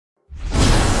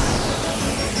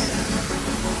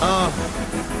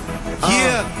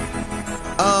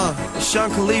Sean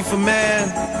Khalifa,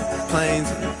 man. Planes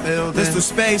in the building. Mr.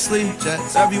 Spacely,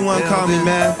 Jets, everyone call me,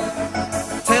 man.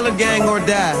 Taylor Gang or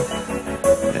Die.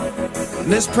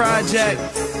 And this project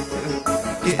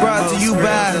is brought to you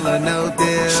by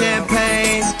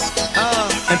Champagne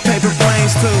and Paper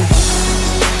Planes too.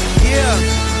 Yeah.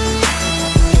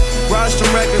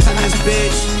 Rostrum Records in this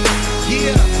bitch.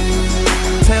 Yeah.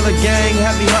 Taylor Gang,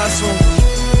 Happy Hustle.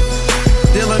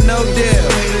 Deal or no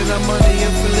deal. I'm money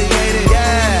affiliated.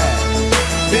 Yeah.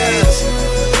 Bitch.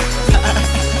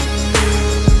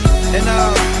 And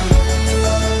I'm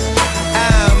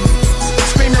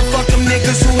screaming, fuck them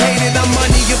niggas who hate it. I'm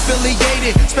money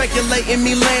affiliated. Speculating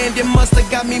me land, it musta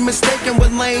got me mistaken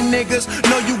with lame niggas.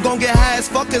 Know you gon' get high as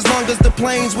fuck as long as the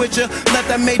plane's with ya. Left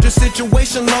that major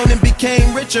situation alone and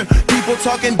became richer. People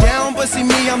talking down, but see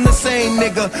me, I'm the same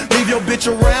nigga. Leave your bitch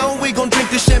around, we gon' drink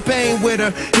the champagne with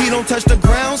her. He don't touch the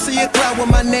ground, see a cloud with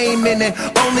my name in it.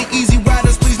 Only easy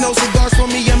riders, please no cigars for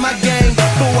me and my gang.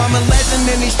 Fool, I'm a legend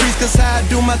in these streets cause how I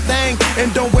do my thing.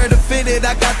 And don't wear the fitted,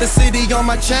 I got the city on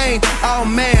my chain. Oh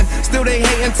man, still they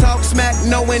hate and talk smack,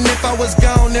 knowing if I was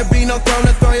gone there'd be no throne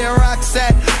to throw your rocks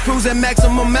at. Cruising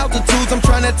maximum altitudes, I'm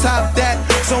trying to top that.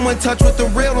 So in touch with the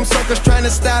real, them suckers trying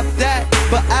to stop that.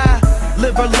 But I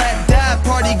live or let die,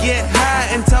 party get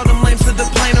high, and tell them lames to the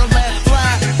plane or let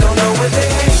fly. Don't know what they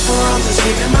hate for, I'm just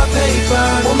getting my paper.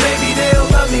 Well maybe they'll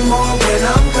love me more when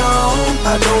I'm gone.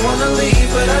 I don't wanna leave,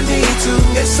 but I need to.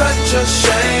 It's such a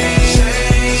shame.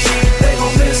 They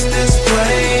gon' miss this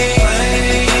plane.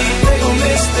 They gon'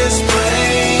 miss this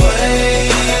plane.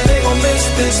 They gon' miss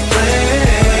this plane.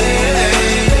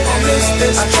 They gon' miss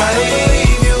this plane. I try to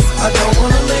believe you, I don't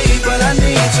wanna leave, but I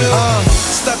need to.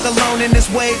 Stuck alone in this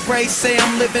wave race, say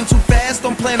I'm living too fast,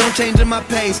 don't plan on changing my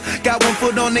pace. Got one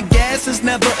foot on the gas, it's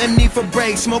never a need for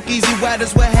brakes. Smoke easy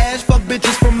riders with hash, fuck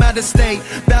bitches from out of state.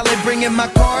 Ballet bringing my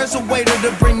cars, a waiter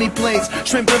to bring me plates.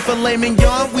 Shrimp and filet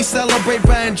mignon, we celebrate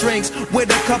buying drinks.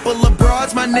 With a couple of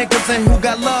broads, my niggas ain't who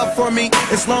got love for me.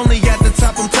 It's lonely at the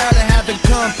top, I'm tired of having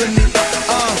company.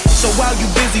 So while you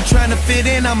busy trying to fit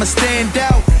in, I'ma stand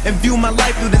out and view my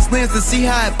life through this lens to see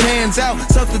how it pans out.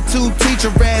 Substitute teacher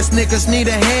ass niggas need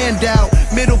a handout.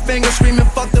 Middle finger screaming,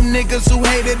 fuck them niggas who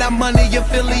hate it. I'm money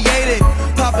affiliated.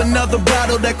 Pop another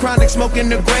bottle, that chronic smoking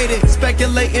degraded.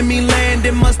 Speculating me land,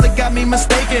 it musta got me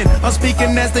mistaken. I'm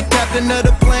speaking as the captain of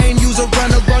the plane. Use a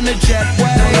runner on the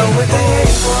jetway. Don't know what they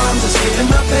hate for, I'm just getting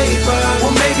my paper.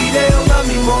 Well maybe they'll love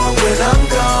me more when I'm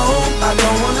gone. I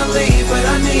don't wanna leave, but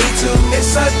I need to. It's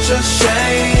such a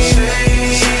shame.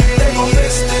 They gon'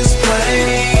 miss this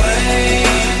plane.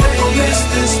 They gon' miss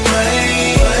this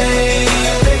plane.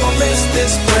 They gon' miss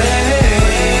this plane.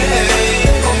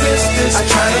 They gon' miss this plane. I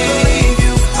try to believe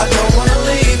you, I don't wanna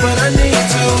leave, but I need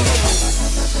to.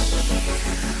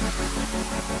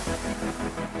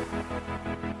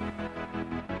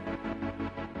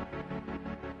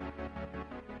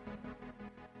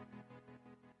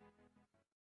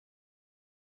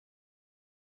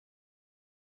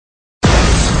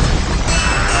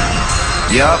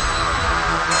 Yup.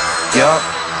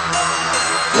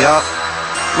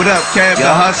 What up, Cam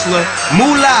the Hustler?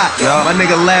 Moolah! My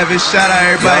nigga Lavish, shout out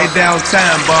everybody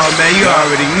downtown, ball, man. You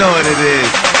already know what it is.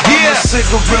 I'm a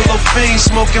cigarillo fiend,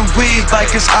 smoking weed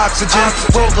like it's oxygen.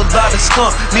 Roll a lot of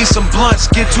skunk, need some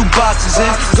blunts, get 2 boxes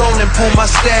in. Go and pull my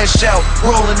stash out,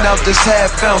 rolling out this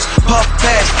half ounce. Puff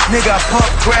pass, nigga, I pump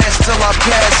grass till I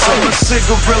pass out. I'm a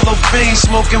cigarillo fiend,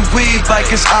 smoking weed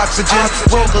like it's oxygen.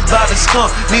 Roll a lot of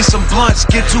skunk, need some blunts,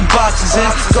 get 2 boxes in.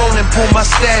 Go and pull my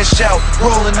stash out,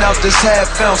 rolling out this half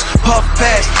ounce. Puff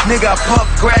pass, nigga, I pump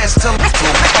grass till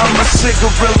I'm a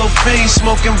cigarillo fiend,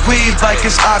 smoking weed like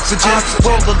it's oxygen.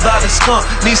 Roll a lot of skunk,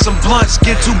 need some blunts,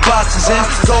 get 2 boxes in.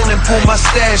 Go and pull my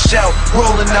stash out,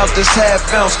 rolling out this half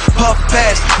ounce. Puff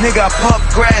pass, nigga, I pump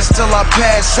grass till I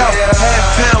pass out.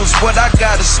 Half pounds, what I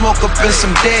gotta smoke up in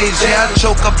some days. Yeah, I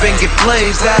choke up and get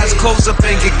blazed, eyes close up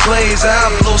and get glazed. I'll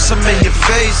blow some in your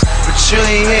face, but you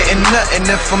ain't hitting nothing.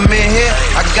 If I'm in here,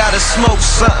 I gotta smoke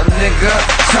something, nigga.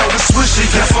 Tell the swisher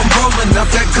if I'm rolling up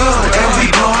that good, and we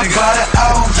blowing by the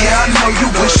hour. Yeah, I know you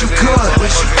wish you could.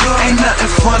 Ain't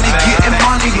nothing funny getting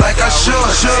money like I should.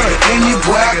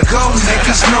 Anywhere I go,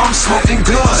 niggas know I'm smoking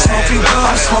good. I'm smoking good.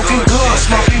 I'm smoking good.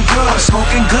 Smoking good. I'm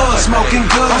smoking good. Smoking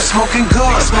good. I'm smoking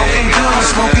good. Smoking good. I'm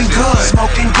smoking good.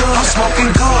 Smoking good. I'm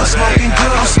smoking good. Smoking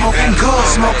good. I'm smoking good.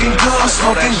 Smoking good. I'm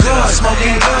smoking good.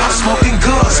 Smoking good. I'm smoking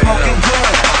good. Smoking good.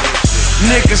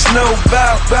 Niggas know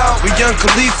bout we Young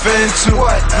Khalifa into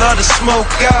what? Love to smoke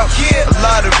out, a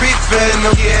lot of reefer in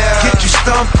them. Get you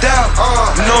stumped out.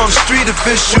 You know I'm street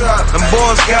official. Them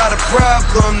boys got a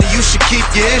problem, then you should keep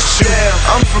your issue.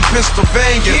 I'm from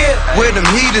Pennsylvania, where them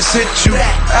heaters hit you.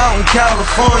 Out in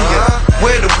California,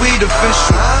 where the weed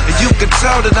official. And you can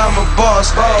tell that I'm a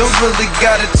boss. Don't really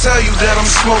gotta tell you that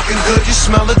I'm smoking good. You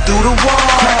smell it through the wall.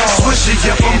 Crack a swisher,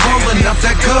 yep, I'm rolling up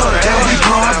that good.